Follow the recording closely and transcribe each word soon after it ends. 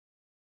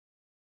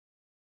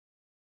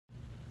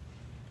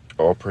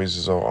All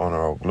praises, all honor,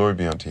 all glory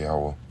be unto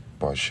Yahweh.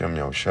 Ba'ashem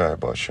Yahushai,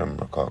 Ba'ashem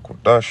Rakah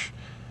Kodash.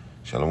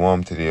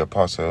 Shalom to the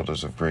apostle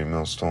elders of Great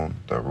Millstone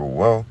that rule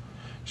well.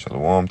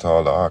 Shalom to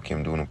all the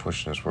Akim doing and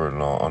pushing this word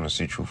in all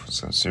honesty, truth, and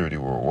sincerity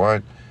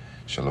worldwide.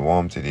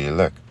 Shalom to the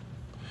elect.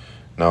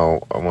 Now,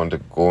 I wanted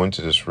to go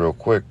into this real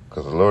quick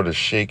because the Lord is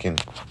shaking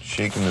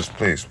this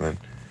place, man.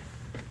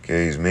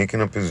 Okay, he's making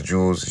up his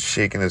jewels, he's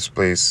shaking this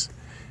place,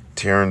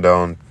 tearing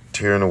down,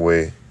 tearing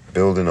away,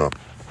 building up.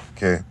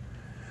 Okay,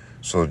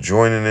 so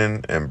joining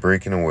in and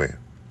breaking away,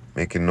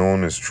 making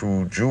known as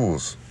true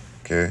jewels.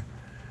 Okay,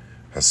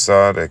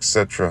 Hassad,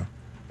 etc.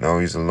 Now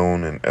he's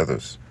alone and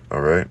others.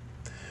 All right,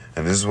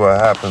 and this is what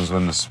happens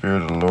when the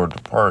Spirit of the Lord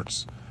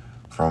departs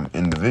from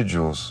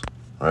individuals,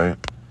 right?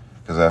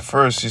 Because at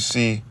first you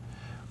see,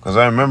 because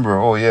I remember,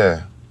 oh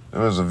yeah,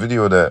 there was a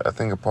video that I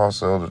think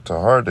Apostle Elder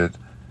Tahar did.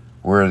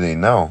 Where are they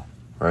now,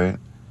 right?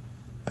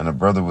 And the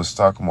brother was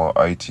talking about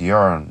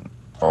ITR and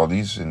all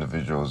these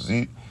individuals.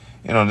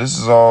 This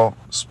is all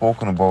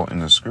spoken about in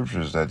the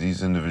scriptures, that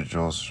these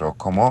individuals shall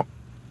come up,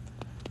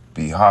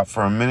 be hot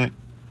for a minute,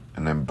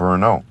 and then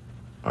burn out,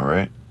 all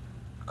right?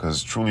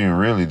 Because truly and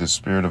really, the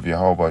Spirit of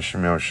Yahweh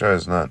Shem Yahushua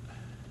is not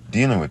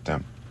dealing with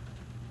them.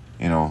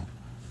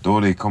 Though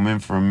they come in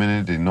for a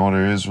minute, they know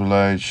they're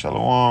Israelites,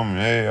 shalom,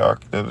 hey,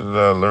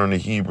 learn the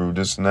Hebrew,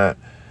 this and that.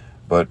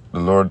 But the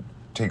Lord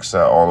takes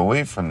that all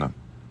away from them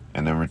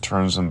and then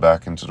returns them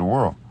back into the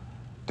world.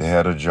 They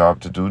had a job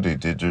to do. They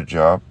did their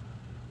job,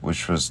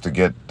 which was to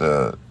get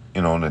the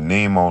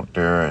name out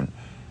there and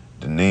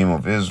the name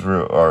of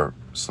Israel, or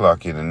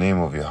Slaki, the name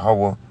of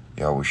Yahweh,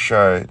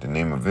 Yahushai, the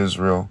name of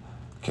Israel,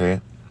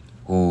 okay,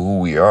 who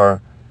we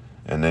are.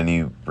 And then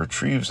he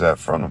retrieves that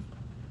from them,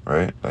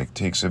 right? Like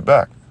takes it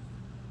back.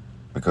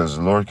 Because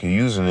the Lord can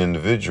use an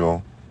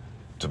individual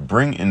to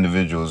bring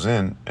individuals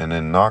in and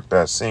then knock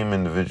that same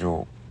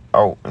individual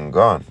out and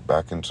gone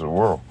back into the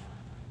world,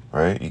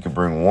 right? He can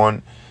bring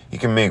one, he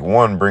can make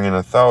one bring in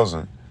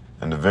 1,000,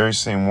 and the very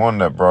same one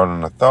that brought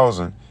in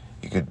 1,000,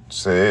 he could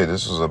say, hey,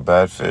 this was a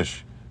bad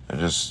fish. And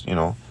just,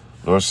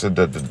 Lord said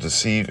that the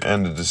deceived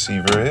and the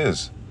deceiver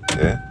is,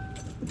 okay?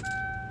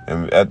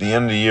 And at the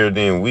end of the year,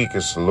 day and week,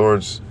 it's the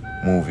Lord's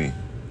movie,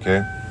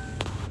 okay?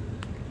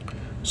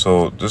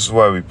 So this is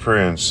why we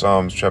pray in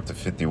Psalms chapter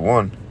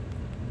 51.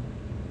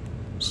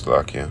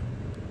 Slakia.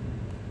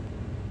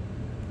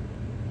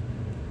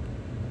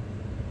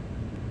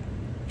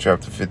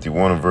 Chapter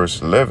 51 and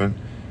verse 11.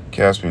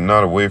 Cast me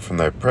not away from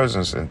thy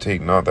presence, and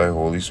take not thy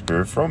Holy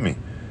Spirit from me.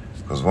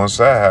 Because once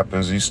that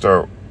happens, you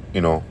start,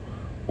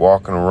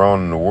 walking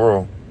around in the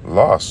world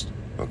lost,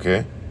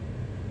 okay?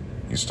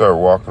 You start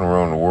walking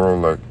around the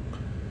world like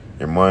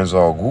your mind's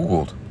all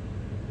Googled.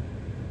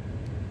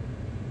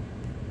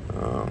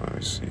 Let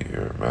me see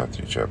here.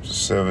 Matthew chapter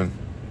 7.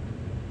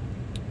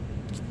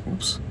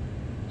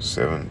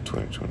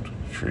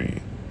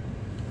 7:20-23.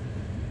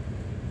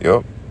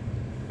 Yep.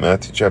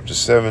 Matthew chapter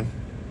 7,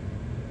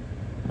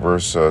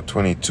 verse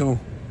 22,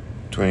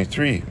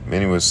 23.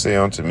 Many will say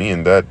unto me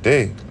in that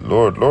day,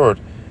 Lord, Lord,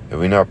 have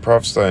we not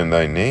prophesied in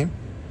thy name?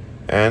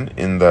 And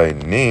in thy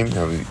name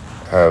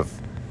have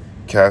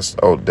cast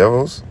out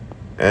devils?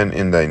 And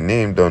in thy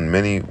name done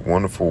many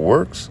wonderful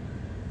works?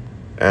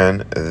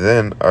 And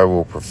then I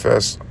will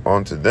profess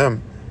unto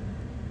them,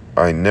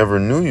 I never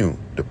knew you.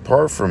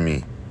 Depart from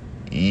me,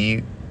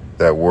 ye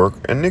that work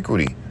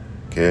iniquity.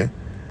 Okay?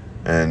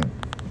 And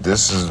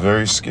this is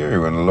very scary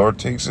when the Lord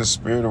takes his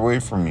Spirit away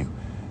from you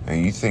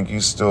and you think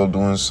you're still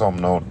doing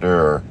something out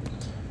there, or,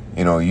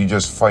 you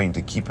just fighting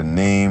to keep a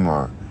name,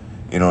 or,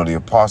 the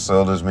apostle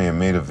elders may have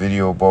made a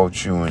video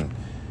about you, and,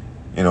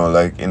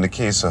 like in the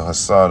case of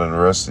Hassad and the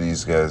rest of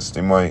these guys,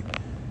 they might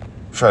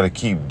try to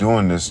keep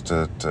doing this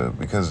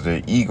because of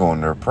their ego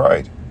and their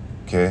pride,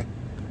 okay?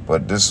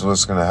 But this is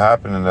what's going to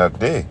happen in that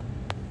day.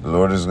 The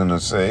Lord is going to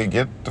say, hey,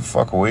 get the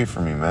fuck away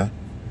from me, man.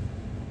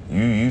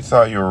 You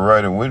thought you were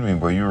riding with me,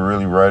 but you were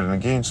really riding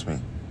against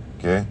me,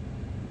 okay?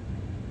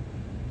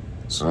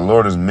 So the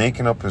Lord is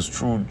making up his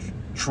true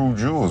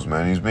jewels,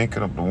 man. He's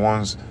making up the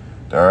ones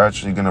that are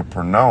actually going to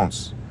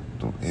pronounce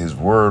his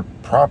word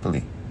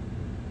properly,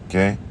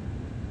 okay?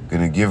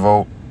 Going to give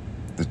out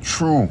the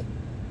true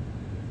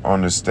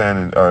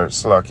understanding,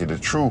 the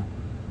true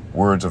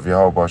words of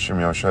Yahweh Shem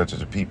Yahushua to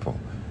the people,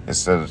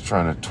 instead of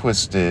trying to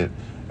twist it,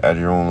 add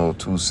your own little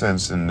 2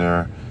 cents in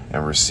there,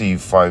 and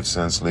receive 5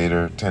 cents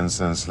later, 10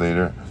 cents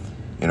later.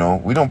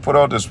 We don't put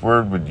out this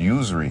word with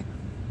usury.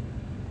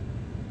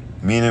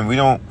 Meaning we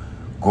don't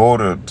go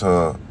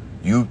to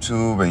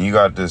YouTube and you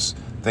got this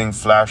thing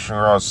flashing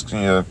around,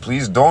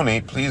 please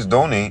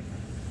donate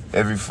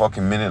every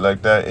fucking minute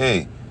like that.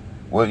 Hey,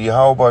 what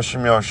Yahweh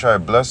Shem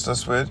Yahushua blessed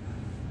us with,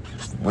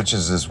 which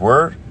is this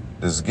word,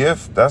 this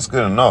gift, that's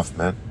good enough,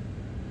 man.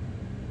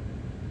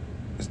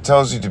 It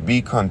tells you to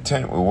be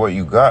content with what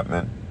you got,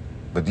 man.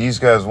 But these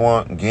guys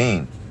want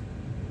gain.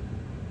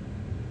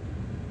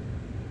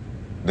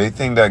 They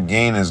think that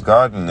gain is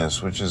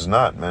godliness, which is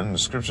not, man. The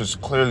scriptures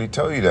clearly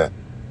tell you that.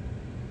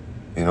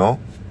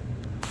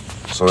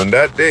 So in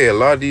that day, a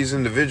lot of these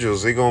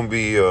individuals, they're gonna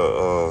be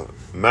they're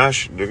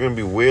gonna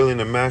be wailing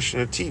and mashing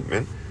their teeth,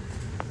 man.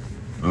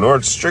 The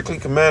Lord strictly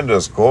commanded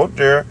us, go out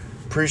there,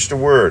 preach the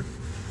word.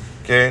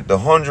 Okay, the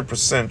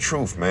 100%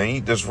 truth, man.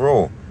 Eat this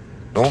roll.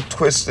 Don't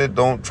twist it.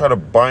 Don't try to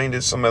bind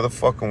it some other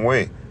fucking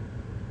way.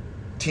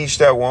 Teach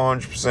that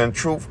 100%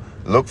 truth.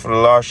 Look for the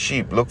lost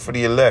sheep. Look for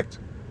the elect.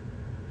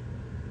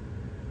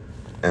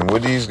 And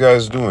what these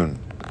guys doing?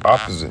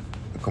 Opposite.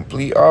 The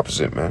complete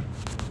opposite, man.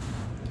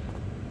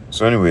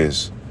 So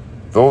anyways,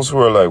 those who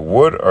are like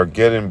wood are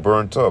getting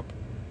burnt up,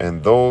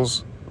 and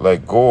those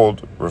like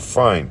gold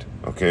refined,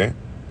 okay?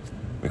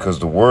 Because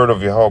the word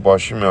of Yahweh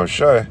Shemel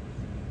Shai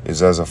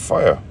is as a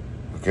fire,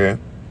 okay?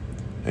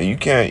 And you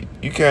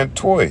can't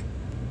toy.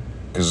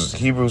 Because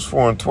Hebrews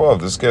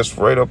 4:12, this gets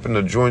right up in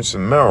the joints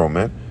and marrow,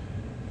 man.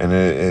 And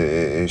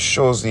it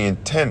shows the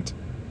intent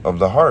of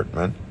the heart,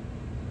 man.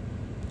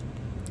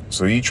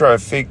 So you try to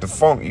fake the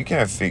funk, you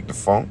can't fake the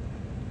funk.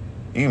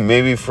 You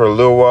maybe for a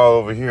little while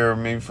over here,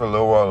 maybe for a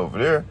little while over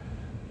there.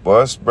 But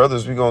us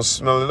brothers, we gonna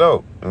smell it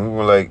out. And we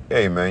were like,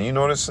 hey man, you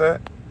notice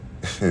that?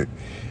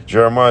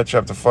 Jeremiah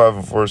chapter 5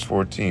 and verse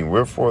 14.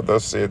 Wherefore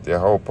thus saith the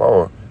whole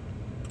power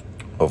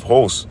of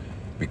hosts,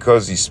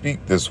 because ye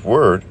speak this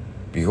word,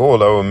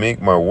 behold, I will make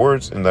my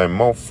words in thy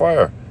mouth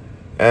fire,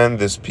 and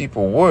this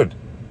people wood,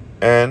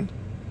 and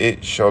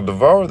it shall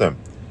devour them.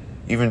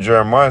 Even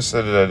Jeremiah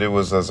said that it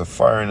was as a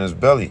fire in his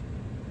belly.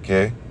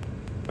 Okay?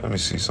 Let me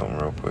see something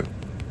real quick.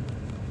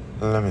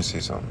 Let me see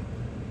something.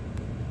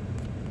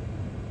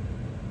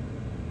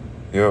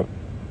 Yep.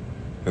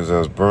 Because I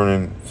was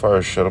burning,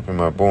 fire shut up in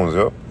my bones.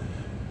 Yep.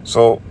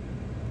 So,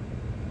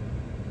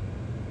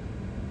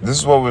 this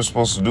is what we're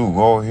supposed to do.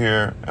 Go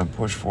here and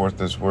push forth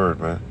this word,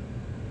 man.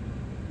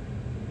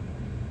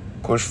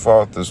 Push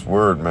forth this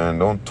word, man.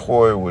 Don't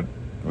toy with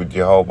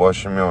Yahweh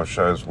Shemel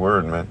Shai's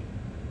word, man.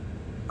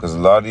 Because a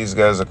lot of these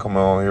guys are coming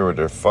out here with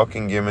their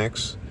fucking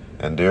gimmicks,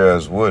 and they're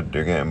as wood.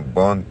 They're getting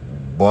bun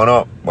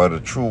up by the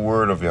true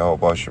word of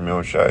Yahweh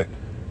Shemel Shai.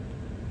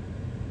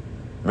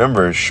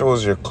 Remember, it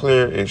shows your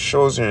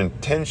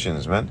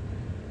intentions, man.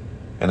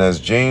 And as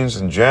James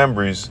and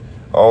Jambres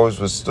always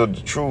withstood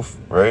the truth,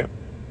 right?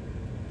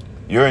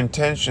 Your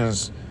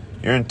intentions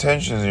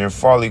and your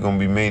folly gonna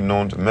be made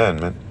known to men,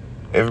 man.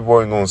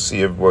 Everybody gonna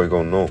see, everybody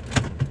gonna know,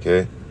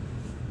 okay?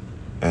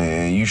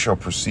 And you shall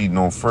proceed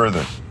no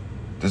further.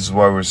 This is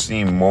why we're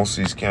seeing most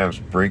of these camps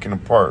breaking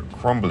apart,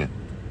 crumbling,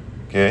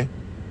 okay?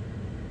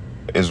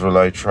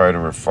 Israelite tried to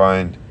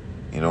refine,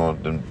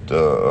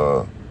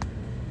 the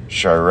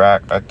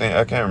Chirac. I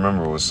can't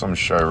remember. It was some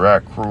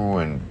Chirac crew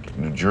and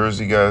New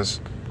Jersey guys,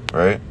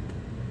 right?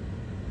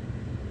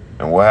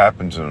 And what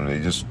happened to them? They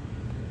just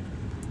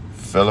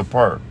fell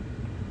apart,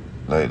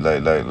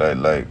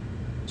 like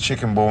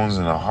chicken bones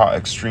in a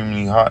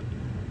extremely hot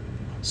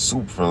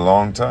soup for a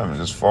long time. It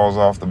just falls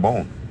off the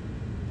bone,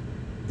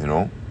 you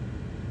know.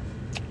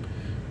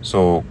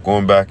 So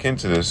going back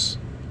into this.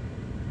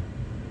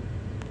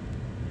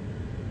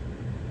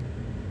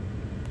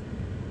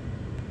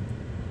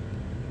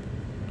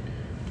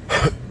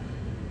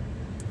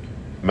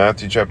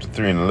 Matthew chapter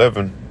 3 and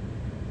 11.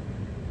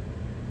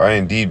 I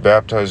indeed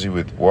baptize you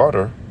with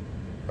water.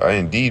 I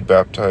indeed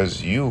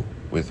baptize you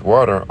with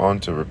water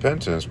unto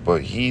repentance,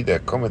 but he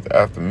that cometh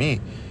after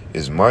me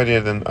is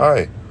mightier than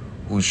I,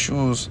 whose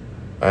shoes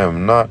I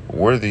am not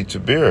worthy to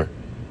bear.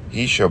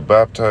 He shall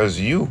baptize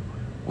you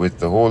with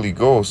the Holy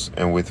Ghost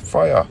and with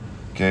fire.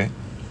 Okay?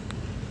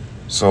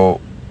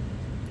 So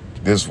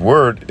this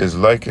word is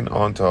likened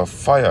unto a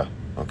fire,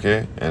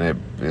 okay? And it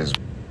is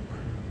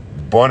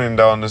burning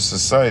down the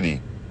society.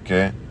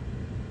 Okay,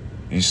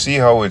 you see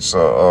how it's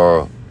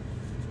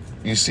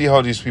you see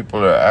how these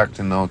people are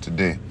acting now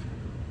today.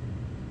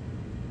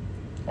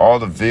 All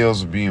the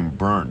veils are being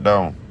burnt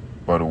down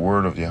by the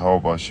word of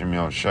Yahweh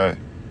Shemel Shai.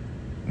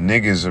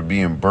 Niggas are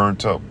being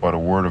burnt up by the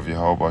word of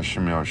Yahweh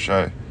Shemel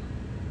Shai.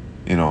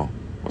 You know,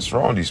 what's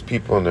wrong with these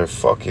people and they're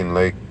fucking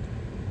like,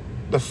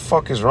 the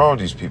fuck is wrong with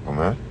these people,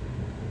 man?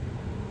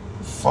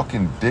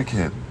 Fucking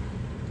dickhead.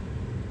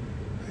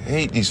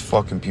 Hate these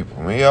fucking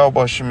people, man.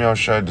 Yahweh Shemel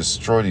Shai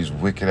destroy these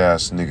wicked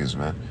ass niggas,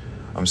 man.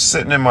 I'm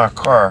sitting in my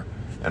car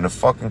and the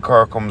fucking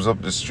car comes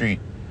up the street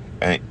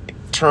and it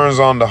turns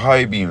on the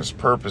high beams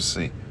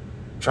purposely,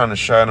 trying to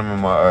shine them in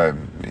my eye.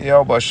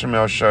 Yahweh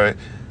Shemel Shai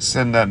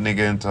send that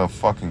nigga into a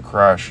fucking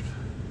crash,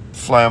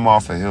 fly him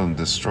off a hill and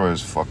destroy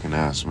his fucking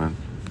ass, man.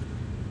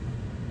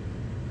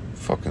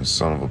 Fucking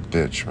son of a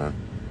bitch, man.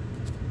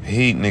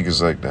 Hate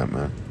niggas like that,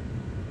 man.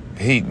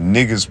 Hate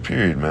niggas,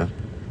 period, man.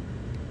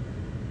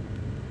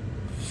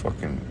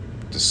 Fucking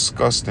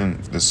disgusting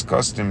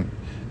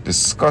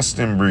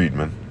breed,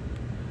 man.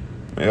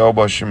 May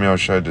Yahweh Shemel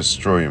Shai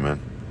destroy you, man.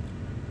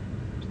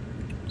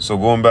 So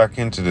going back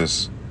into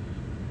this,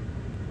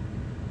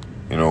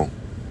 you know,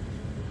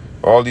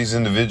 all these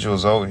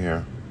individuals out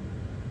here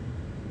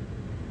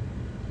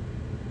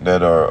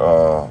that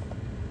are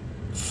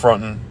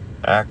fronting,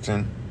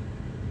 acting,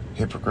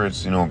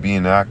 hypocrites, you know,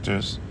 being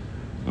actors,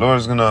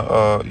 Lord's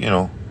gonna, you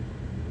know,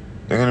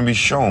 they're gonna be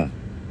shown.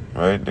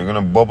 Right? They're going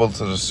to bubble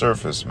to the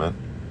surface, man.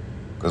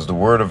 because the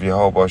word of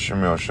Yahweh Hashem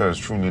Yahushua is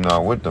truly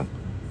not with them.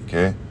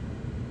 Okay?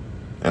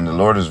 And the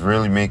Lord is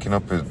really making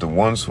up the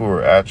ones who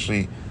are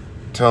actually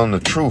telling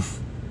the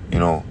truth, you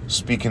know,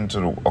 speaking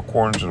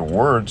according to the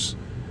words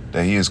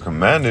that he has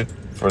commanded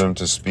for them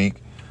to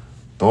speak.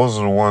 Those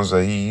are the ones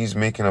that he's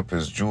making up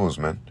his jewels,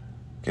 man.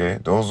 Okay?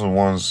 Those are the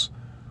ones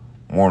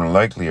more than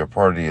likely are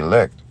part of the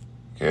elect.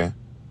 Okay?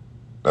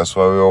 That's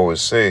why we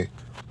always say,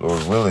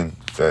 Lord willing,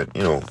 that,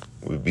 you know,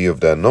 we be of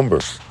that number.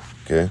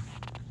 Okay?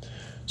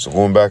 So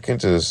going back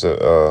into this,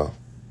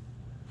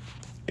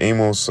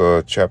 Amos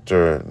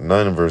chapter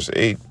 9 and verse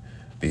 8,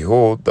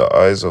 behold, the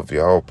eyes of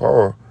Yahweh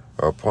power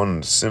are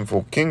upon the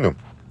sinful kingdom,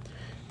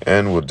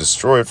 and will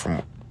destroy it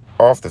from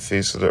off the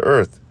face of the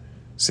earth,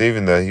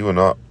 saving that he will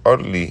not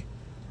utterly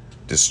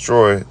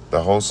destroy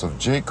the house of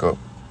Jacob,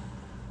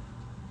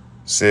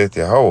 saith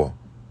Yahweh.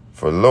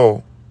 For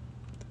lo,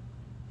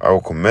 I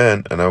will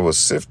command, and I will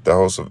sift the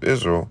house of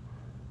Israel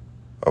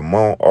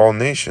among all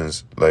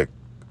nations, like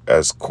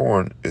as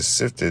corn is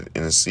sifted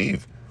in a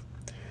sieve.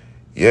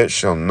 Yet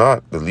shall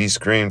not the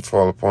least grain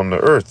fall upon the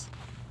earth.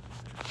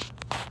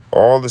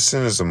 All the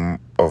sinners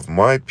of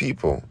my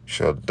people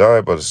shall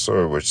die by the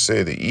sword, which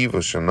say the evil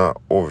shall not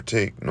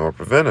overtake nor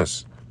prevent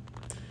us.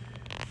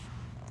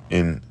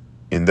 In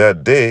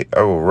that day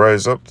I will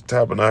rise up the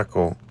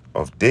tabernacle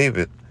of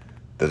David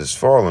that is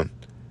fallen,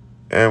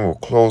 and will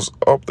close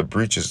up the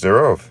breaches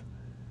thereof.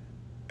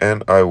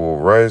 And I will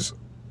rise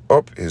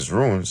up his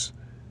ruins,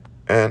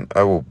 and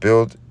I will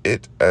build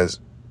it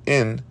as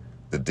in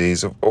the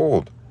days of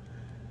old,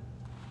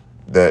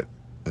 that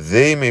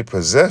they may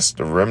possess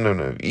the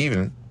remnant of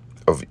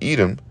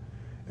Edom,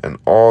 and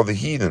all the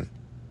heathen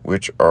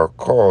which are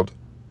called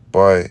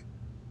by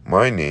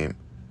my name,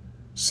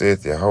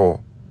 saith Yahweh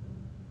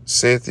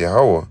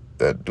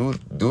that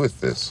doeth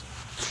this.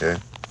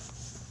 Okay?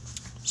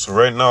 So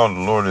right now the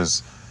Lord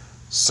is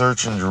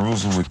searching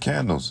Jerusalem with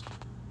candles.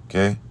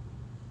 Okay?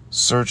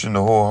 Searching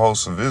the whole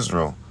house of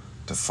Israel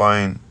to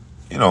find,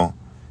 you know,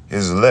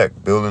 his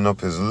elect, building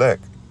up his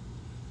elect.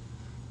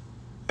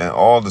 And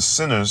all the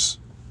sinners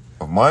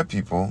of my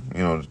people,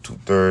 you know, the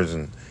 2/3,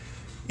 and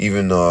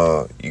even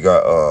you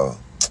got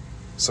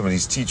some of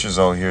these teachers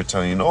out here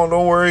telling you, no,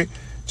 don't worry,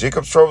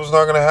 Jacob's trouble is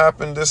not going to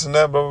happen, this and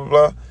that, blah, blah,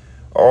 blah.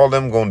 All of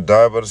them going to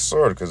die by the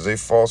sword because they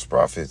false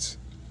prophets.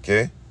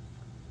 Okay?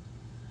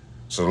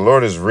 So the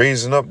Lord is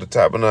raising up the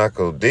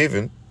tabernacle of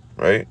David,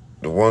 right?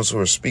 The ones who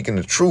are speaking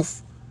the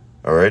truth,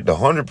 all right? The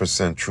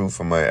 100%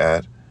 truth, I might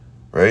add,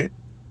 right?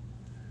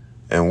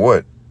 And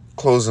what?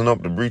 Closing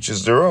up the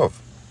breaches thereof.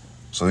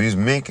 So he's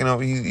making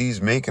up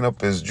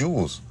his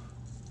jewels.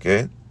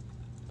 Okay?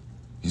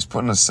 He's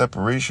putting a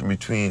separation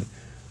between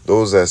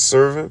those that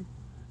serve him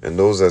and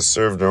those that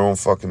serve their own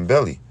fucking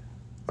belly.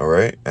 All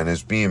right? And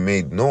it's being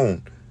made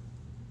known.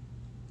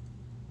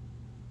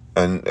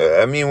 And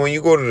I mean, when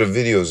you go to the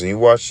videos and you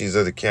watch these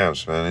other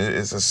camps, man,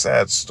 it's a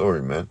sad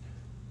story, man.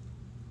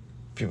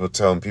 People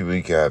telling people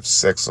you can have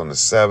sex on the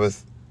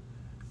Sabbath.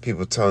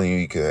 People telling you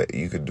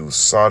you could do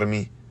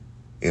sodomy,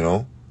 you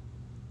know.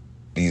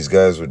 These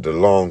guys with the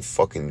long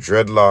fucking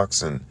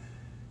dreadlocks and,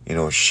 you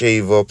know,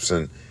 shave-ups.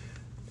 And,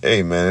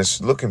 hey, man,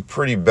 it's looking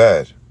pretty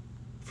bad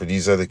for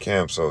these other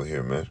camps out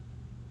here, man.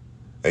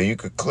 And you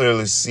could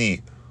clearly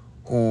see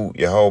who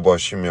Yahweh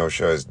Hashem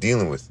Yahushua is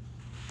dealing with.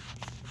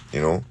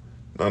 You know?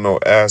 Not no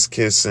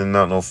ass-kissing,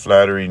 not no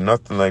flattery,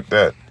 nothing like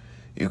that.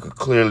 You could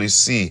clearly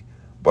see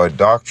by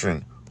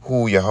doctrine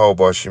who Yahweh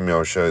Hashem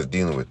Yahushua is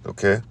dealing with,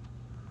 okay?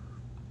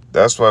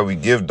 That's why we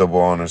give double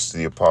honors to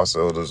the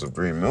apostle elders of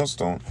Green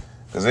Millstone,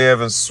 because they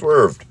haven't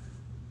swerved.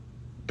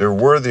 They're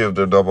worthy of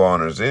their double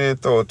honors. They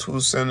didn't throw a 2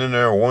 cent in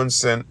there or 1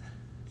 cent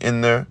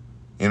in there.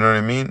 You know what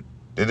I mean?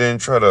 They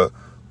didn't try to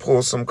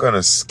pull some kind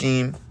of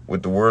scheme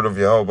with the word of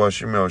Yahweh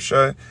Hashem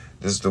Yahushua.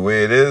 This is the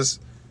way it is.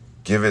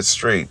 Give it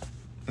straight.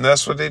 And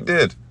that's what they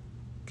did.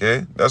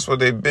 Okay? That's what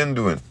they've been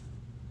doing.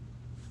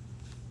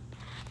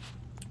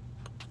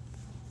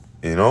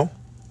 You know?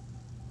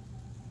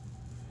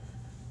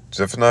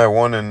 Zephaniah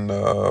 1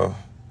 and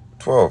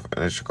 12.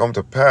 And it shall come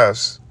to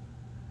pass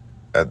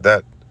at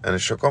that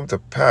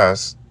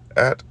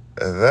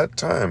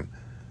time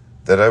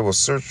that I will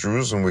search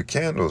Jerusalem with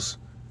candles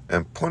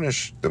and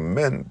punish the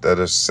men that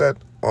are set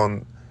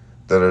on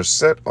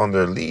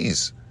their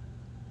lees,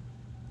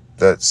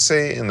 that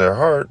say in their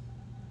heart,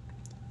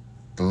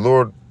 the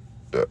Lord,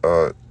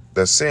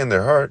 that say in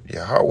their heart,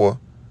 Yahweh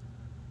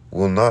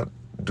will not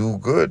do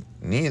good,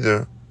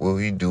 neither will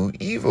he do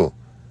evil.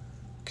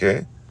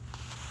 Okay?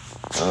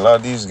 And a lot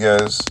of these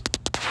guys,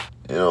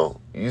 you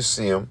know, you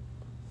see them,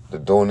 the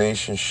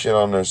donation shit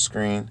on their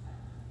screen,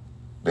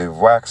 they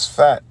wax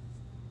fat.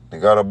 They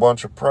got a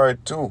bunch of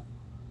pride too.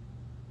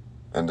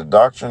 And the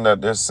doctrine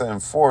that they're setting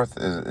forth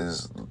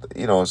is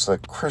you know, it's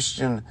like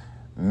Christian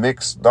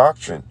mixed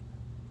doctrine.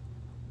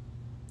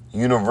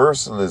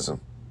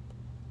 Universalism.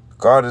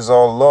 God is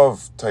all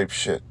love type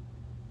shit.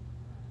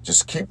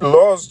 Just keep the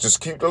laws. Just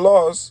keep the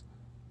laws.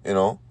 You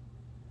know.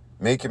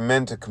 Making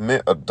men to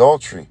commit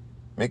adultery.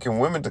 Making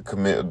women to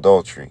commit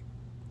adultery.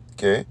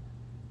 Okay?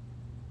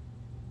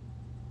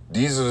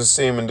 These are the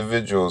same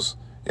individuals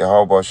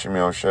Yahweh Hashem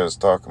Yahushua is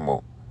talking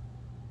about.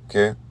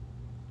 Okay?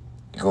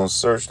 You're going to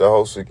search the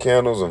house with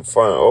candles and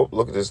find, oh,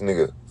 look at this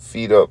nigga.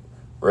 Feet up,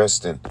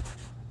 resting.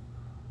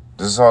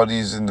 This is how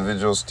these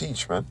individuals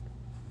teach, man.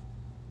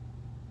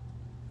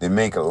 They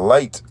make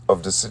light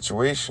of the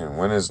situation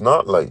when it's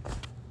not light.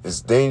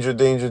 It's danger,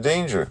 danger,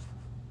 danger.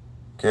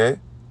 Okay?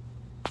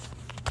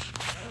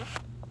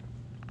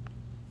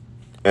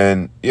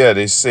 And yeah,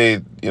 they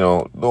say, you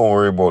know, don't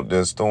worry about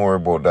this, don't worry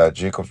about that.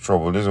 Jacob's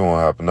trouble, this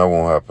won't happen, that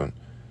won't happen.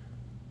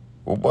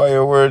 Well, by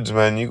your words,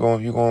 man, you're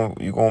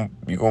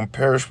gonna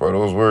perish by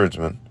those words,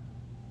 man.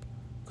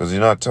 Because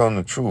you're not telling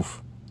the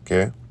truth.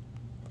 Okay?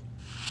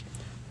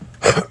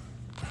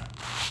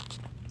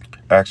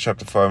 Acts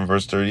chapter 5 and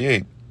verse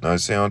 38. Now I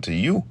say unto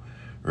you,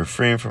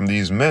 refrain from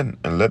these men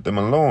and let them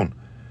alone.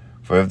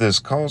 For if this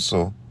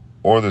counsel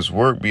or this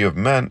work be of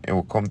men, it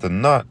will come to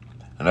naught.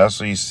 And that's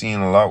what you're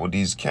seeing a lot with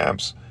these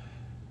camps.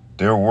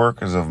 Their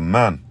work is of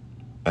man,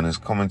 and it's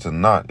coming to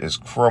naught. It's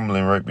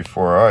crumbling right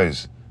before our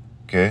eyes.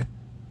 Okay?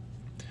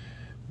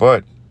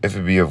 But if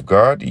it be of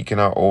God, ye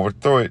cannot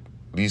overthrow it,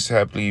 lest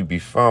haply ye be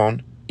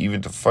found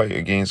even to fight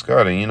against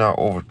God. And you're not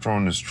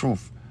overthrowing this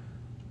truth.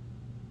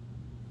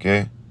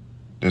 Okay?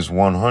 There's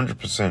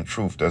 100%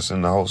 truth that's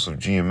in the house of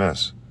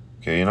GMS.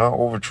 Okay? You're not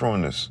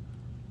overthrowing this.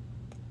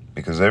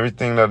 Because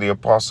everything that the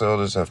apostle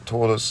elders have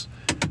told us,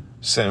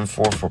 setting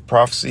forth for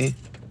prophecy,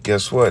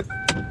 guess what?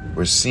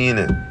 We're seeing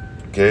it.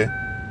 Okay?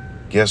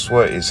 Guess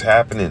what? It's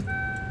happening.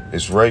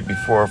 It's right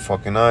before our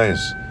fucking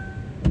eyes.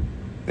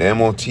 The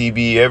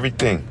MOTB,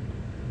 everything.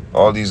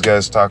 All these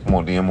guys talking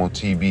about the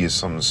MOTB is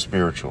something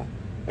spiritual.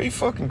 Are you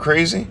fucking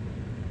crazy?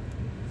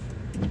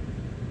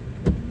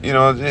 You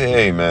know,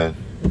 hey, man.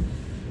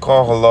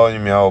 Call halal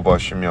yim Yahweh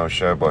B'Shem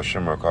Yahushua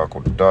B'Shem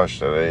Rakakodash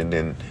that I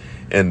didn't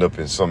end up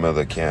in some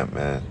other camp,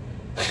 man.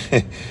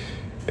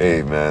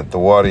 Hey, man. The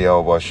water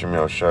Yahweh B'Shem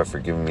Yahushua for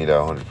giving me that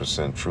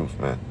 100% truth,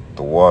 man.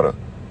 The water.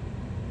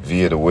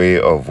 Via the way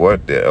of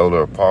what? The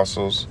elder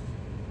apostles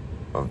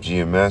of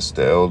GMS,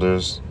 the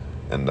elders,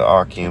 and the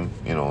Akim,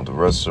 you know, the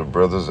rest of the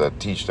brothers that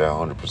teach that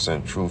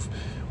 100% truth,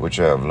 which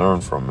I have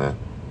learned from, man.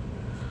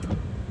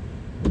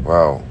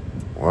 Wow.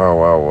 Wow,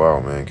 wow, wow,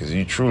 man. Because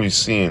you truly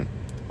seeing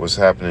what's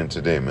happening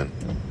today, man.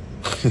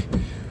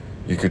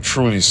 You could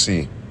truly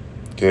see,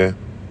 okay?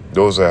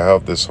 Those that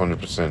have this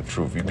 100%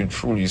 truth, you can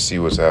truly see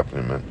what's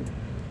happening, man.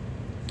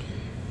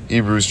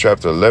 Hebrews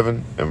chapter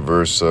 11 and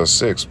verse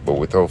 6. But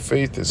without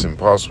faith it's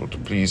impossible to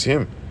please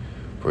him.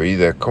 For he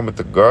that cometh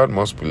to God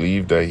must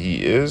believe that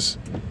he is,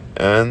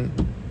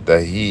 and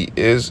that he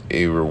is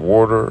a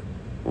rewarder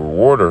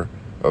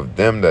of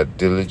them that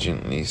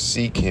diligently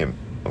seek him.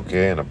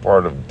 Okay, and a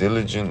part of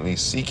diligently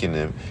seeking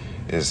him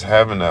is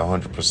having that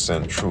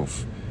 100%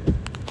 truth,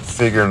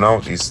 figuring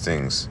out these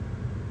things,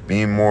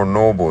 being more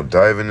noble,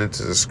 diving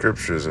into the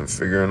scriptures and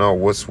figuring out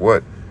what's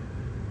what.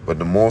 But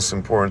the most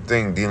important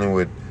thing, dealing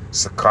with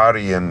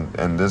Sakari and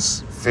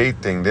this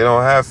faith thing, they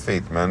don't have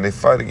faith, man. They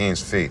fight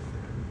against faith.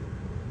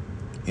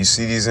 You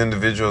see these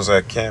individuals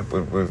at camp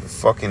with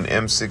fucking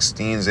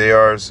M16s,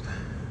 ARs,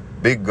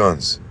 big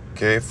guns,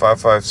 okay,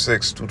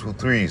 5.56,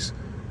 223s.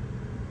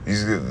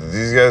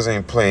 These guys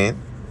ain't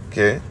playing,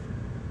 okay.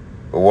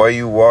 But why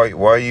you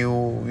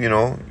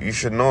know, you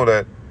should know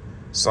that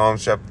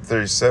Psalms chapter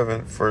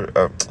 37,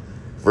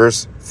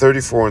 verse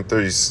 34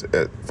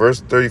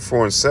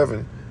 and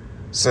 7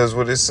 says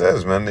what it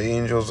says, man. The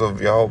angels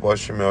of Yahweh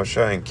B'Shem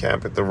Yahushua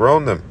encampeth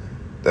around them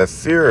that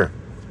fear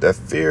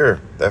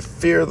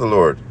the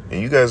Lord.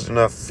 And you guys do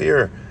not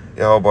fear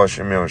Yahweh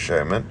B'Shem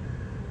Yahushua, man.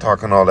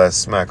 Talking all that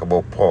smack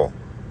about Paul.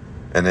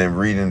 And then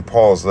reading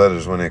Paul's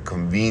letters when it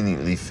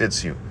conveniently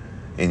fits you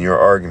in your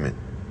argument.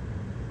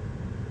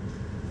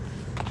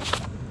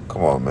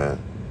 Come on, man.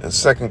 And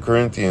 2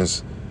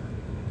 Corinthians,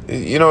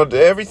 you know,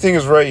 everything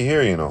is right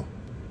here, you know.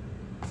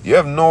 You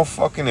have no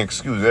fucking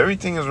excuse.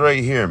 Everything is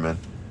right here, man.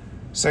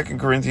 2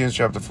 Corinthians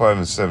chapter 5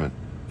 and 7.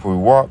 For we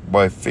walk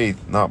by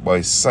faith, not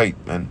by sight,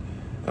 man.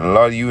 And a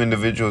lot of you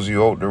individuals,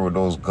 you out there with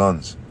those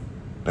guns.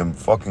 Them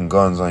fucking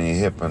guns on your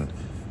hip. And,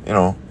 you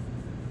know,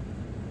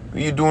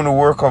 you doing the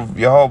work of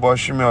Yahweh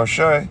B'Shem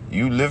Yahushua.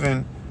 You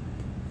living,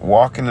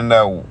 walking in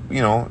that,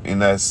 you know, in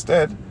that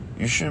stead.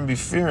 You shouldn't be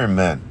fearing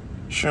man.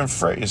 You shouldn't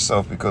fret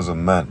yourself because of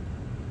man.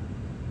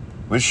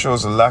 Which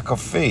shows a lack of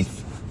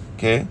faith.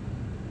 Okay?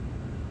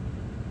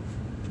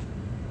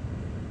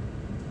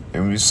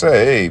 And we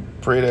say, hey,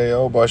 pray that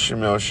Yahweh B'Shem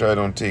Yahushua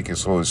don't take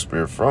his Holy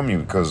Spirit from you,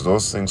 because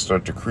those things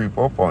start to creep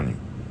up on you.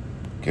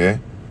 Okay?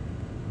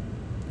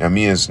 I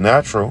mean, it's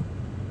natural,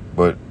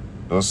 but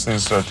those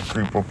things start to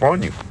creep up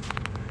on you.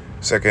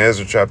 2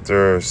 Ezra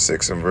chapter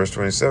 6 and verse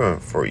 27.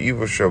 For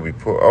evil shall be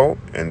put out,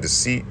 and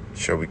deceit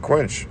shall be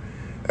quenched.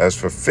 As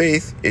for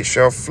faith, it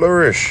shall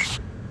flourish.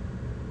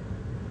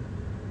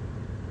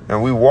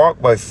 And we walk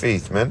by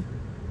faith, man.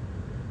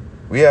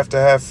 We have to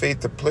have faith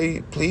to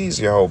please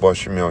Yahweh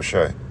B'Shem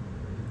Yahushua.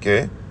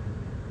 Okay?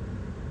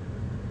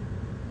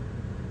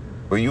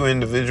 But you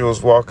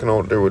individuals walking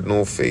out there with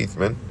no faith,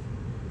 man,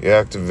 you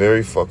acting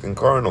very fucking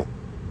carnal.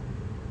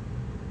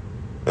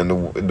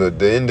 And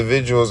the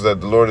individuals that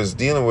the Lord is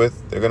dealing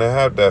with, they're going to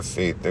have that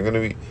faith. They're going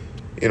to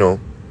be,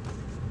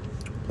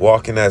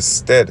 walking as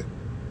stead.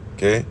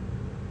 Okay?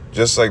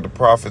 Just like the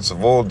prophets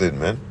of old did,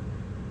 man.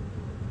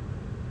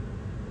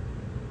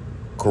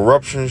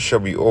 Corruption shall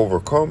be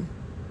overcome,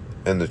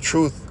 and the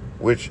truth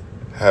which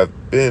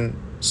have been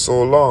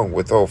so long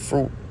without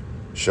fruit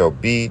shall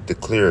be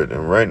declared.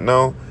 And right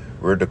now,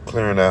 we're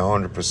declaring that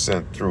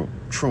 100% through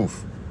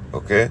truth.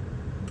 Okay?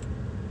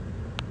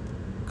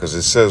 Because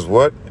it says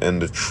what?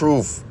 And the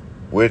truth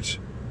which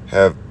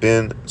have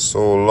been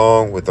so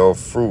long without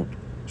fruit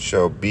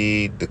shall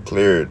be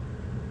declared.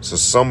 So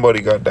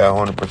somebody got that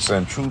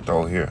 100% truth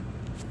out here.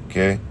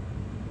 Okay?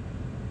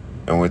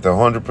 And with the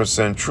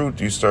 100% truth,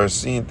 you start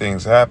seeing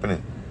things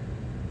happening.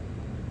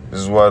 This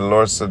is why the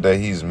Lord said that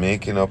he's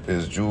making up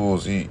his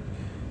jewels.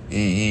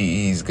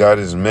 He's got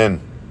his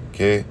men.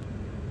 Okay?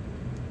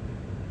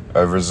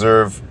 I've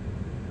reserved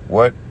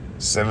what?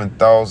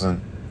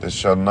 7,000 that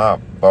shall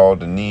not bow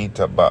the knee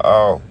to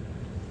Baal.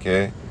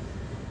 Okay?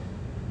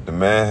 The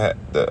man,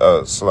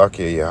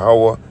 Salakia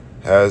Yahweh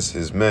has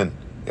his men.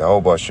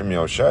 Yahweh Hashem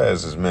Yahushua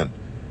has his men.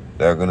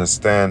 They're going to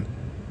stand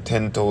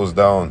 10 toes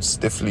down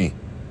stiffly.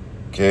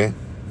 Okay?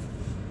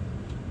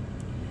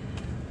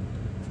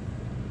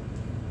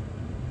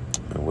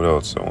 And what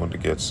else? I want to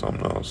get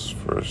something else.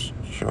 First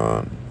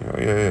John.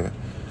 Yeah.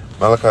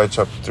 Malachi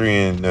chapter 3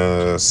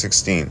 and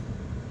 16.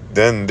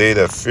 Then they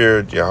that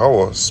feared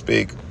Yahweh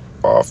spake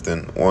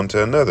often one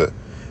to another,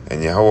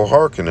 and Yahweh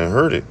hearkened and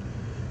heard it.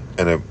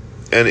 And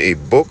a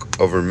book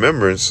of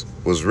remembrance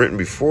was written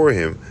before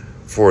him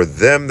for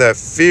them that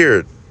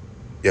feared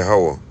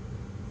Yahweh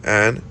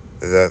and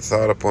that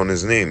thought upon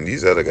his name.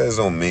 These other guys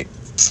don't make.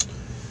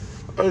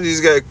 What are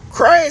these guys?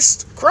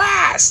 Christ,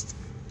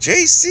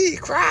 JC,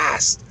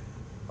 Christ.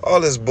 All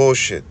this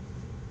bullshit.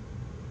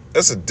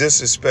 That's a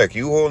disrespect.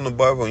 You holding the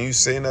Bible and you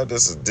saying that,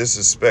 that's a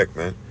disrespect,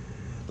 man.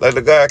 Like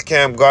the guy at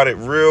camp got it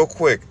real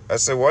quick. I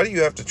said, why do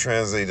you have to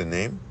translate the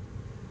name?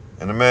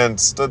 And the man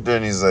stood there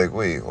and he's like,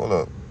 wait, hold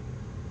up.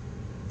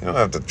 You don't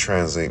have to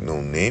translate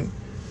no name.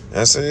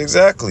 And I said,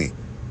 exactly.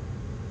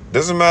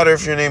 Doesn't matter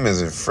if your name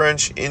is in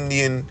French,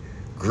 Indian,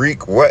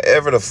 Greek,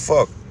 whatever the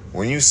fuck.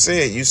 When you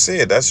say it, you say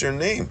it. That's your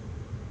name.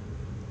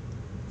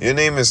 Your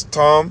name is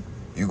Tom.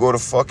 You go to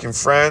fucking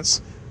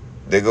France.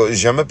 They go,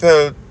 je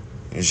m'appelle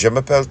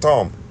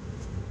Tom.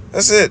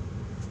 That's it.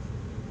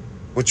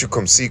 What you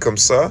come see, come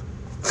ça?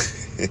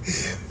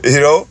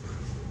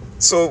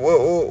 So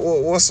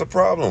what's the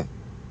problem?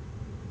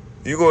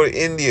 You go to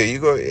India,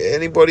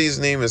 anybody's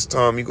name is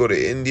Tom, you go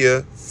to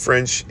India,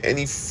 French,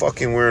 any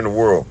fucking where in the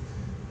world,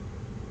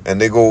 and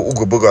they go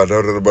ooga booga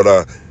da da da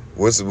da.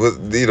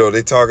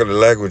 They talk in the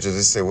languages.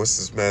 They say, what's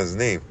this man's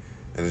name?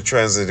 And the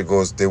translator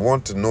goes, they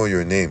want to know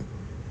your name.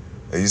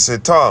 And you say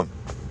Tom.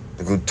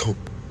 They go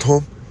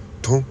Tom.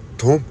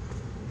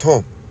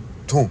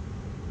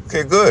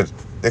 Okay, good.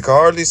 They can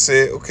hardly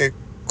say, okay,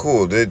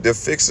 cool. They'll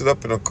fix it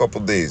up in a couple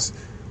days,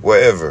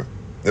 whatever.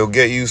 They'll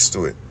get used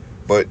to it.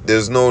 But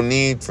there's no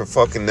need for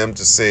fucking them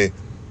to say,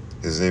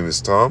 his name is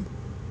Tom?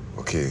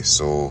 Okay,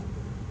 so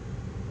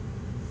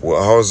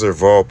how's their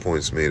vowel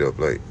points made up?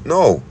 Like,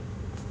 no.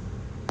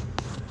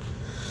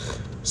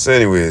 So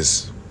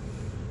anyways,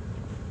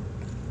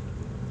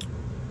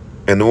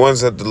 and the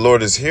ones that the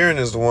Lord is hearing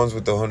is the ones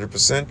with the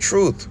 100%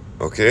 truth,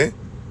 okay?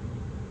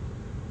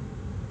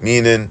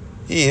 Meaning,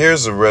 he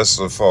hears the rest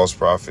of the false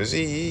prophets.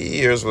 He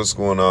hears what's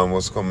going on,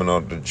 what's coming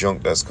out, the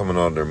junk that's coming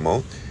out of their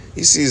mouth.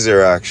 He sees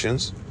their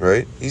actions,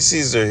 right? He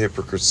sees their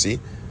hypocrisy,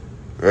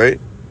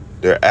 right?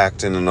 They're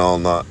acting and all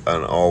not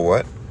and all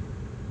what.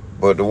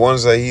 But the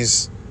ones that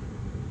he's,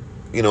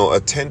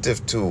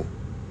 attentive to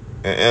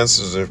and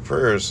answers their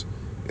prayers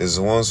is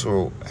the ones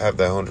who have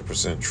that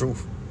 100%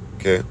 truth,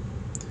 okay?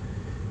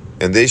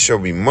 And they shall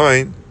be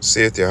mine,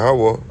 saith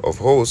Yahweh of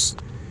hosts,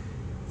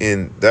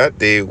 in that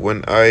day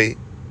when I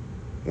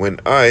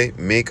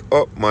make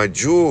up my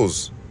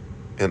jewels,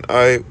 and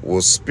I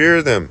will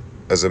spare them,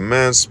 as a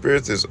man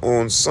spareth his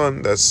own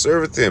son that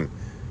serveth him.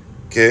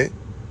 Okay?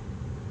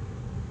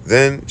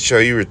 Then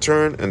shall you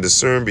return and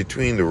discern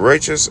between the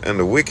righteous and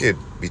the wicked,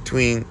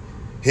 between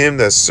him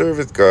that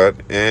serveth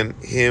God and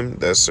him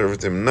that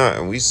serveth him not.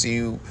 And we see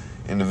you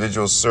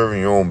individuals serving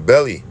your own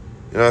belly.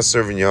 You're not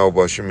serving Yahweh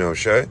Hashem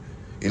Yahushua.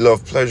 You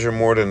love pleasure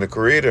more than the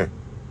Creator.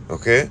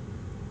 Okay?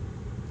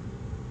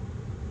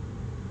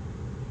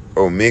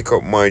 Oh, make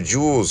up my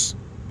jewels,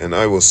 and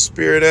I will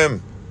spare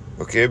them.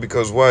 Okay,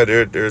 because why?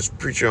 There's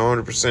preaching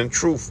 100%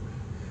 truth.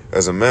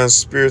 As a man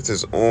spareth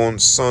his own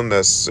son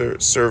that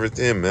serveth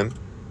him, man.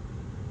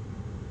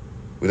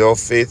 Without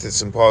faith,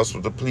 it's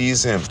impossible to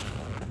please him.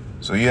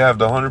 So you have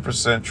the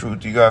 100%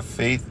 truth. You got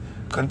faith.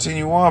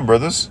 Continue on,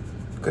 brothers.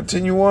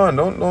 Continue on.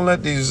 Don't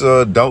let these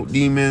doubt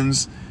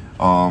demons,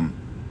 what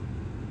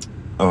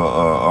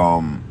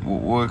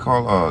we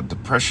call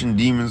depression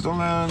demons. Don't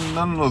let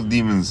none of those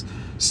demons.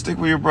 Stick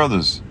with your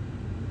brothers.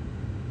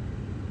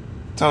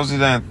 Tells you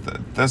that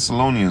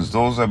Thessalonians,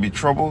 those that be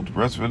troubled,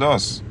 rest with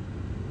us.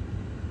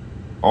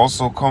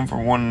 Also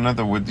comfort one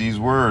another with these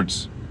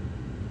words,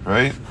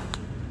 right?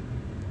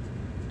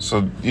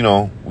 So, you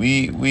know,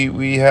 we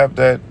have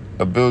that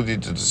ability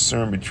to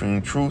discern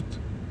between truth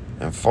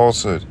and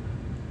falsehood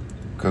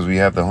because we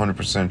have the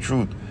 100%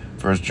 truth.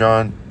 1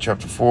 John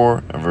chapter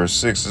 4 and verse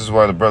 6. This is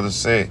why the brothers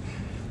say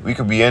we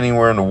could be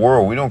anywhere in the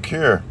world. We don't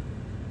care.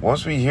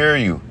 Once we hear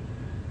you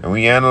and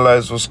we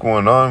analyze what's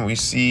going on, we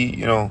see,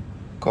 you know,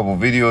 a couple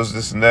videos,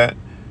 this and that.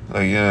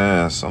 Like,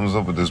 yeah, something's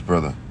up with this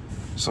brother.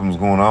 Something's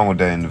going on with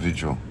that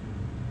individual,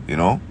 you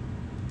know?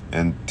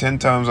 And 10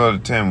 times out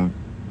of 10,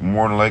 we're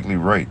more than likely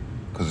right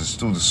because it's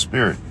through the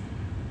Spirit,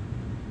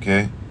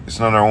 okay? It's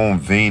not our own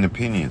vain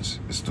opinions.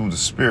 It's through the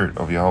Spirit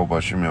of Yahweh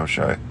Bashim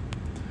Yahushai.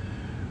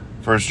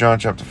 1 John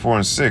chapter 4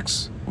 and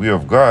 6. We are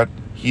of God.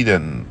 He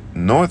that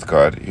knoweth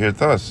God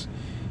heareth us.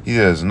 He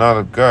that is not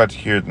of God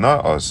heareth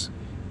not us.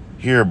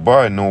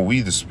 Hereby know we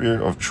the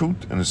spirit of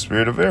truth and the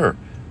spirit of error.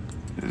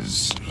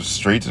 It's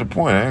straight to the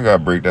point. I ain't got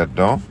to break that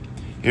down.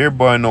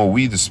 Hereby know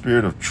we the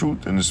spirit of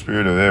truth and the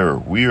spirit of error.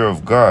 We are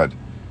of God.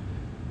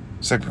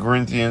 2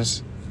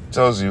 Corinthians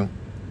tells you,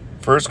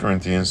 1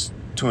 Corinthians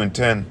 2 and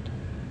 10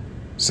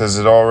 says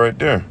it all right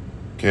there.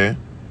 Okay?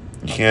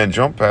 You can't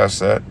jump past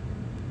that.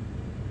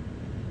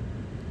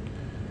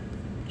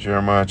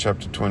 Jeremiah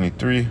chapter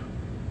 23.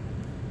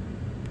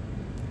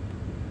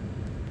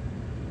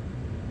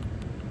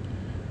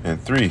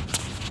 And 3.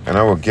 And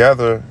I will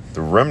gather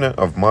the remnant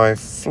of my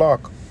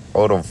flock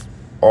out of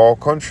all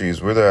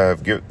countries whither I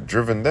have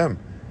driven them,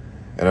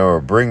 and I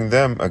will bring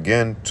them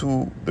again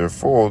to their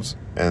folds,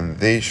 and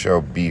they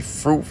shall be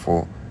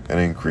fruitful and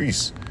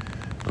increase.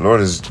 The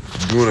Lord is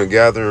doing a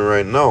gathering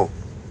right now,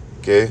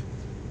 okay?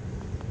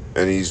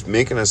 And he's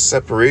making a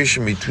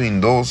separation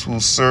between those who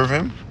serve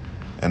him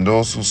and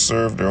those who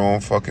serve their own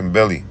fucking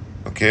belly,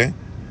 okay?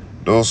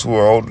 Those who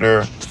are out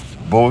there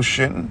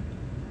bullshitting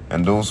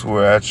and those who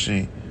are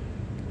actually,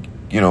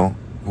 you know,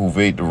 who've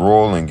ate the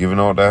roll and giving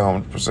out that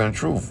 100%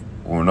 truth.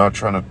 We're not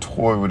trying to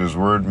toy with his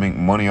word, make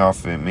money off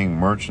of it, make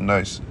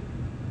merchandise.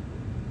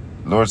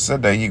 The Lord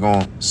said that he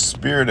gonna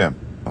spare them,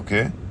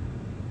 okay?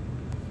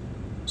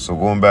 So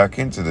going back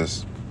into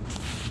this,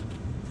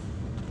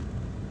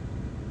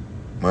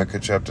 Micah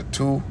chapter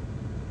 2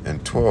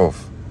 and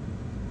 12.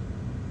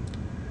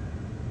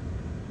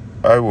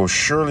 I will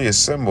surely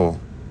assemble.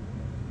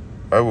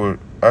 I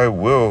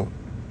will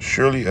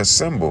surely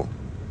assemble,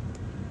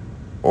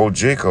 O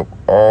Jacob,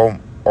 all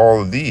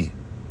of thee,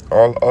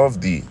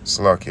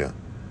 Salakia.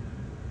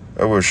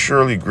 I will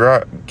surely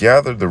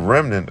gather the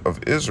remnant of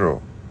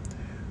Israel.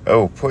 I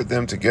will put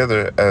them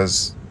together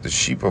as the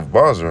sheep of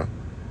Basra,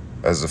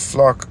 as the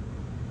flock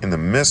in the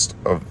midst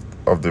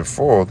of their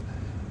fold.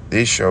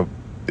 They shall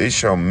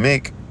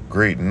make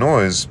great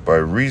noise by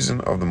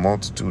reason of the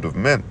multitude of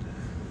men.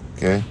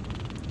 Okay?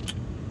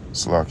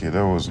 Salakia,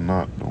 that was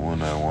not the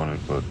one I wanted,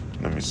 but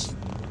let me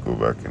go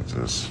back into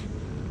this.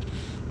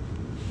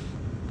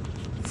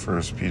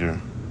 1 Peter.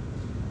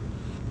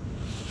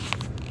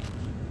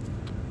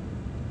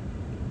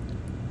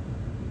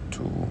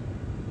 Two,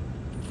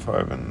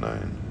 5 and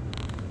 9.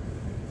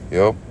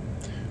 Yep.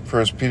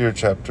 1 Peter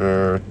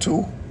chapter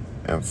 2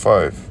 and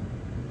 5.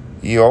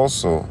 Ye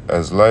also,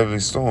 as lively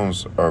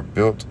stones, are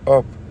built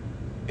up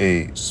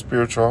a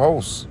spiritual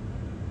house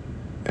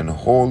and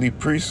holy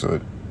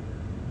priesthood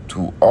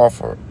to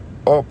offer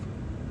up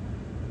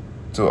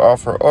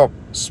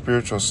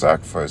spiritual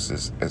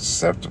sacrifices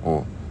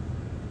acceptable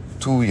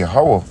to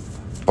Yahweh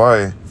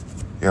by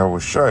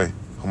Yahushai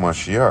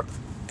HaMashiach.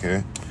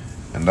 Okay?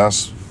 And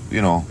that's,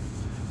 you know,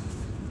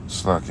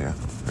 it's like, yeah.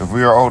 If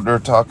we are out there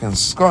talking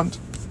skunt,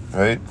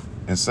 right,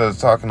 instead of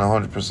talking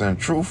 100%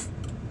 truth,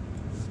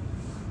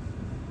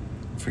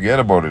 forget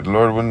about it. The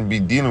Lord wouldn't be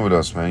dealing with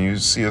us, man. You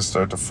see us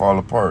start to fall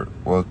apart.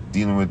 Well,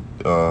 dealing with,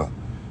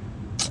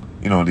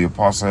 you know, the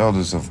apostle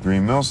elders of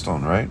Green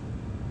Millstone, right?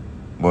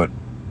 But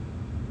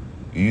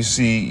you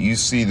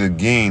see the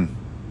gain,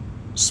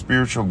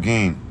 spiritual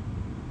gain,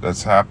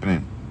 that's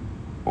happening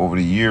over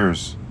the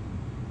years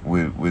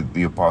with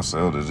the apostle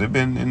elders. They've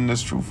been in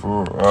this truth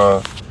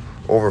for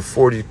over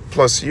 40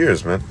 plus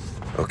years, man.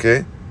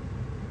 Okay?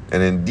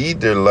 And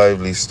indeed, they're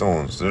lively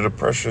stones. They're the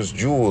precious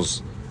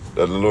jewels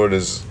that the Lord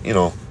is, you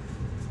know,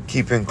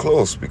 keeping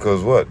close.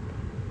 Because what?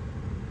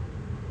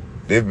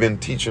 They've been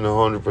teaching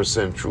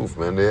 100% truth,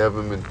 man. They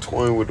haven't been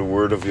toying with the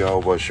word of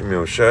Yahweh Bashim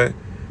Yahushai.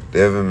 They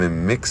haven't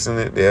been mixing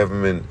it. They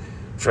haven't been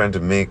trying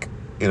to make,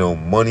 you know,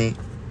 money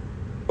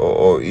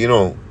or you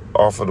know,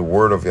 off of the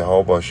word of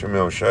Yahweh Bashim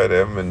Yahushai. They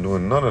haven't been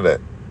doing none of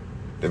that.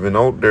 They've been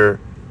out there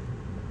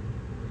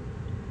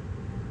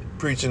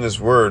preaching this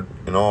word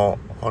in all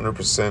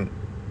 100%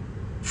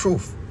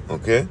 truth,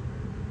 okay?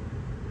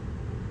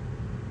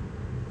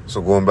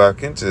 So going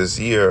back into this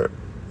year,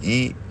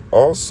 ye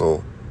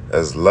also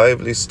as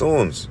lively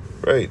stones,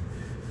 right?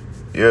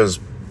 You're as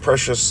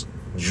precious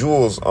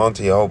jewels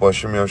unto Yahweh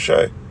Bashim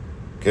Yahushai,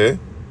 okay?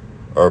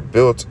 Are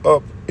built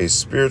up a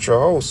spiritual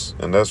house,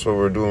 and that's what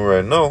we're doing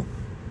right now.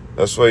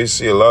 That's why you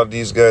see a lot of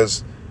these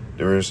guys,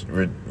 they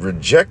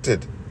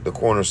rejected the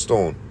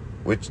cornerstone,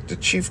 which the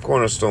chief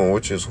cornerstone,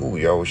 which is who?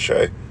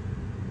 Yahushai,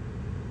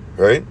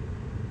 right?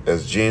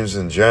 As James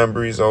and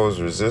Jambres always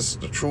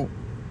resist the truth,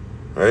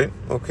 right?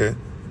 Okay.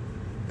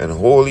 and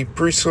holy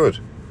priesthood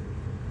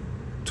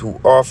to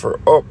offer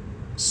up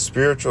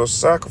spiritual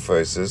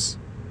sacrifices.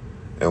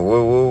 And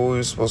what were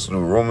we supposed to do?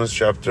 Romans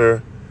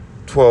chapter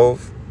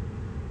 12,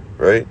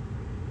 right?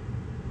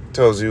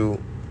 Tells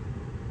you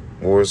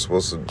what we're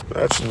supposed to.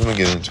 Actually, let me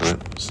get into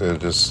it instead of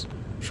just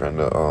trying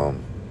to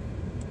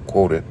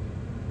quote it.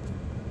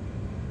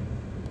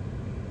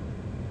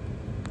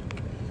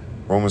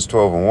 Romans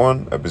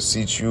 12:1, I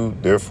beseech you,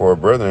 therefore,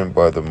 brethren,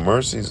 by the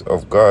mercies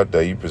of God,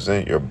 that you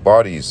present your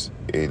bodies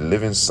a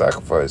living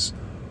sacrifice,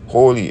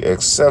 holy,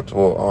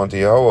 acceptable unto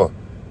Yahweh,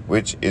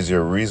 which is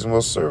your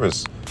reasonable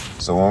service.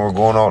 So when we're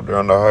going out there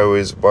on the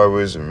highways,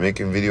 byways, and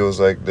making videos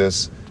like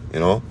this, you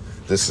know,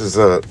 this is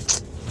a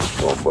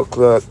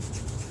bucklet.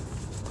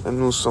 I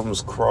knew something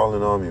was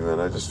crawling on me,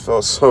 man. I just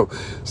felt so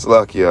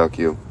slacky,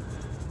 Akio.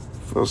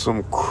 Felt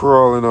something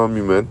crawling on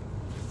me, man.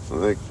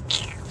 Like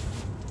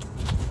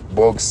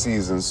bug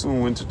season.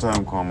 Soon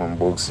wintertime come and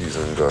bug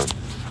season gone.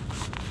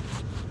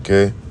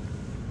 Okay?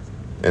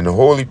 And the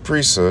holy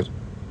priesthood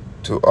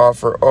to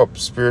offer up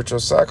spiritual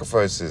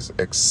sacrifices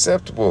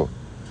acceptable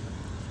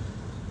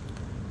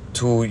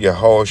to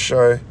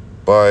Yahweh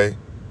by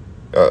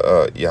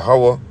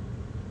Yahweh,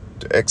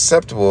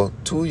 acceptable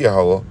to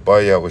Yahweh by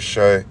Yahweh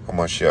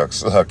HaMashiach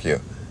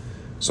Salakia.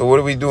 So what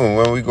are we doing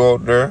when we go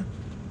out there?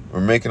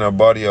 We're making our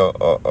body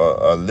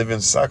a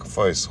living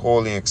sacrifice,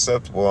 holy and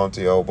acceptable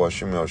unto Yahweh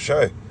Hashem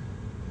Yahushai.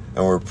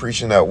 And we're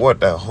preaching that what?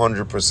 That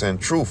 100%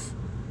 truth.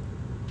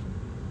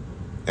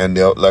 And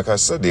like I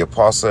said, the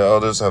apostle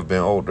elders have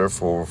been out there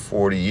for over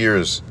 40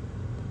 years.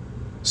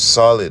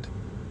 Solid.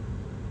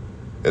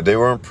 If they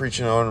weren't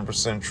preaching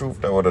 100%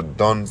 truth, that would have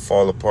done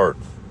fall apart.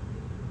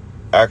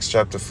 Acts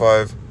chapter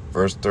 5,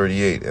 verse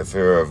 38. If it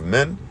were of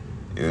men,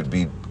 it would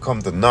be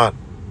come to naught.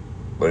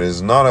 But it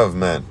is not of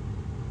man.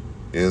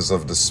 It is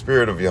of the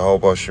spirit of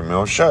Yahweh Hashem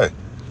Yahushai.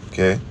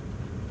 Okay?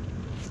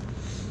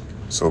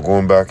 So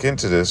going back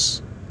into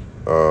this,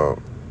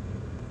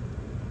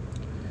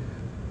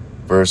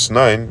 verse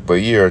 9, but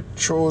ye are a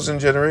chosen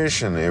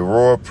generation, a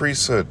royal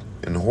priesthood,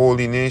 and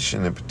holy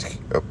nation,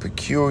 a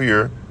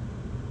peculiar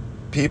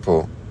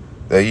people,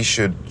 that ye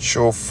should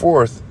show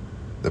forth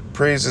the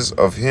praises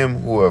of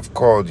him who have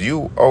called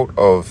you out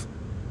of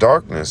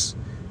darkness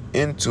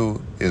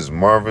into his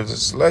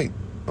marvelous light.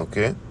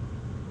 Okay?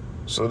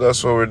 So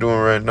that's what we're doing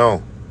right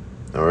now.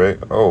 All right?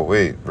 Oh,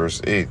 wait,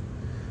 verse 8.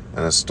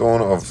 And a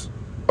stone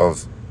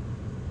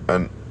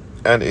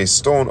and a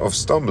stone of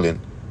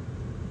stumbling,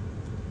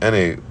 and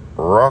a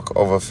rock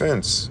of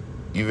offense,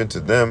 even to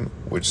them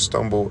which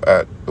stumble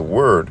at the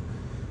word,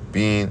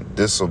 being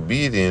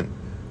disobedient,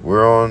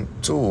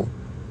 whereunto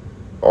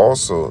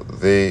also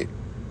they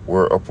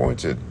were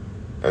appointed.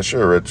 I should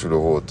have read through the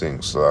whole thing,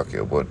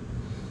 Salakia, but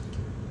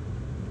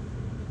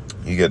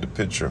you get the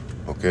picture,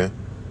 okay?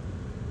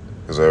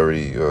 Because I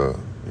already,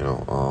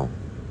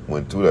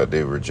 went through that.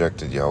 They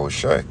rejected Yahweh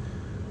Shai,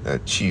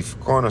 that chief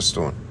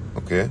cornerstone,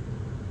 okay?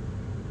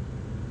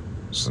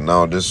 So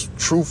now this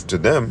truth to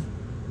them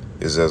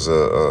is as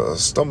a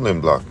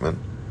stumbling block, man.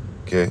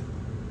 Okay?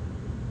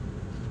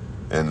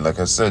 And like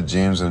I said,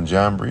 James and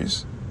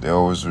Jambres, they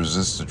always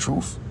resist the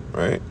truth,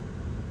 right?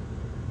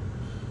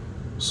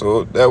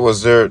 So that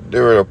was they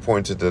were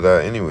appointed to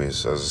that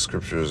anyways, as the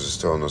scriptures is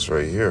telling us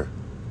right here.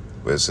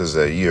 But it says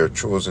that ye are a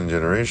chosen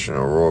generation,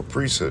 a royal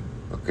priesthood,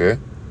 okay?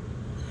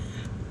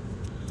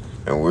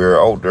 And we're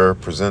out there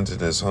presenting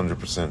this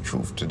 100%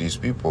 truth to these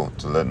people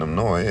to let them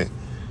know, hey,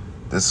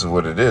 this is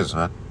what it is,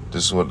 man.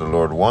 This is what the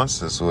Lord wants.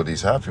 This is what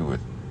he's happy with.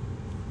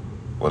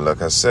 Well,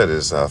 like I said,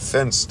 it's an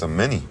offense to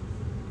many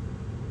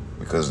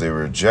because they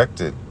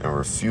rejected and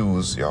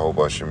refused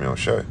Yahweh Hashem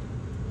Yahushai.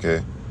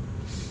 Okay?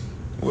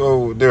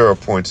 Well, they're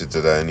appointed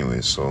to that anyway,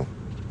 so,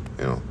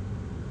 you know.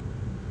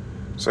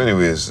 So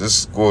anyways,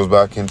 this goes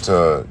back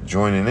into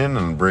joining in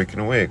and breaking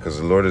away because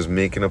the Lord is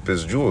making up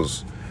his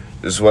jewels.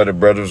 This is why the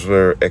brothers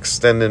were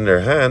extending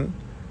their hand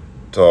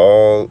to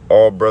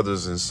all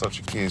brothers in such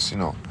a case, you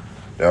know.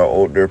 They're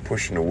out there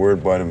pushing the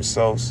word by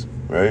themselves,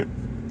 right?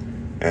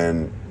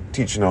 And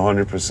teaching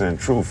 100%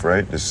 truth,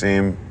 right? The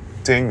same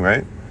thing,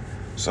 right?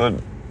 So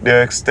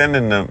they're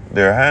extending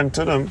their hand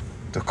to them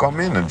to come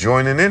in and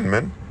joining in,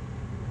 man.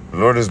 The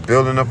Lord is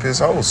building up his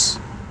house,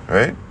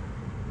 right?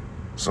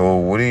 So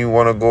what do you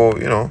want to go,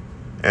 you know?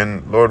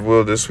 And Lord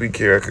will, this week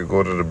here, I could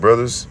go to the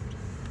brothers,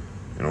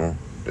 you know,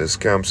 this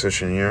camp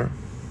session here,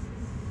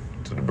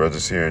 to the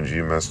brothers here in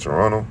GMS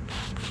Toronto,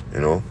 you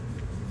know.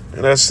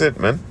 And that's it,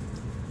 man.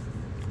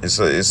 It's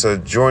a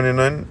joining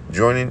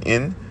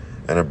in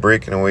and a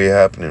breaking away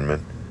happening,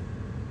 man.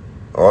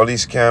 All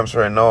these camps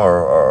right now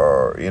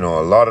are you know,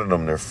 a lot of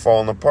them, they're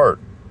falling apart.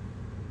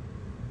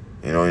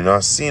 You know, you're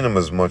not seeing them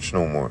as much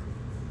no more,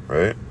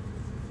 right?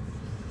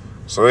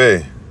 So,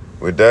 hey,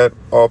 with that,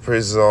 all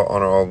praises, all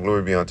honor, all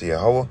glory be unto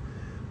Yahweh.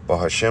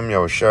 Bahashem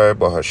Yahushai,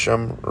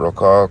 Bahashem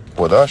Rakah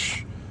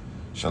Kodash.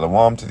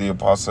 Shalom to the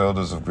apostle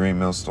elders of Great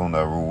Millstone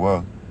that rule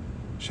well.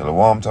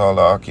 Shalom to all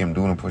the Akim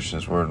doing and pushing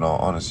this word in all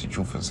honesty,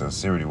 truth, and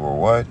sincerity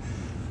worldwide.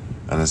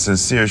 And a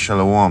sincere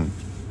shalom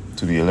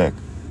to the elect.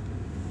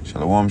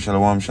 Shalom,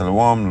 shalom,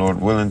 shalom. Lord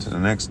willing, to the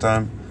next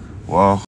time, Well,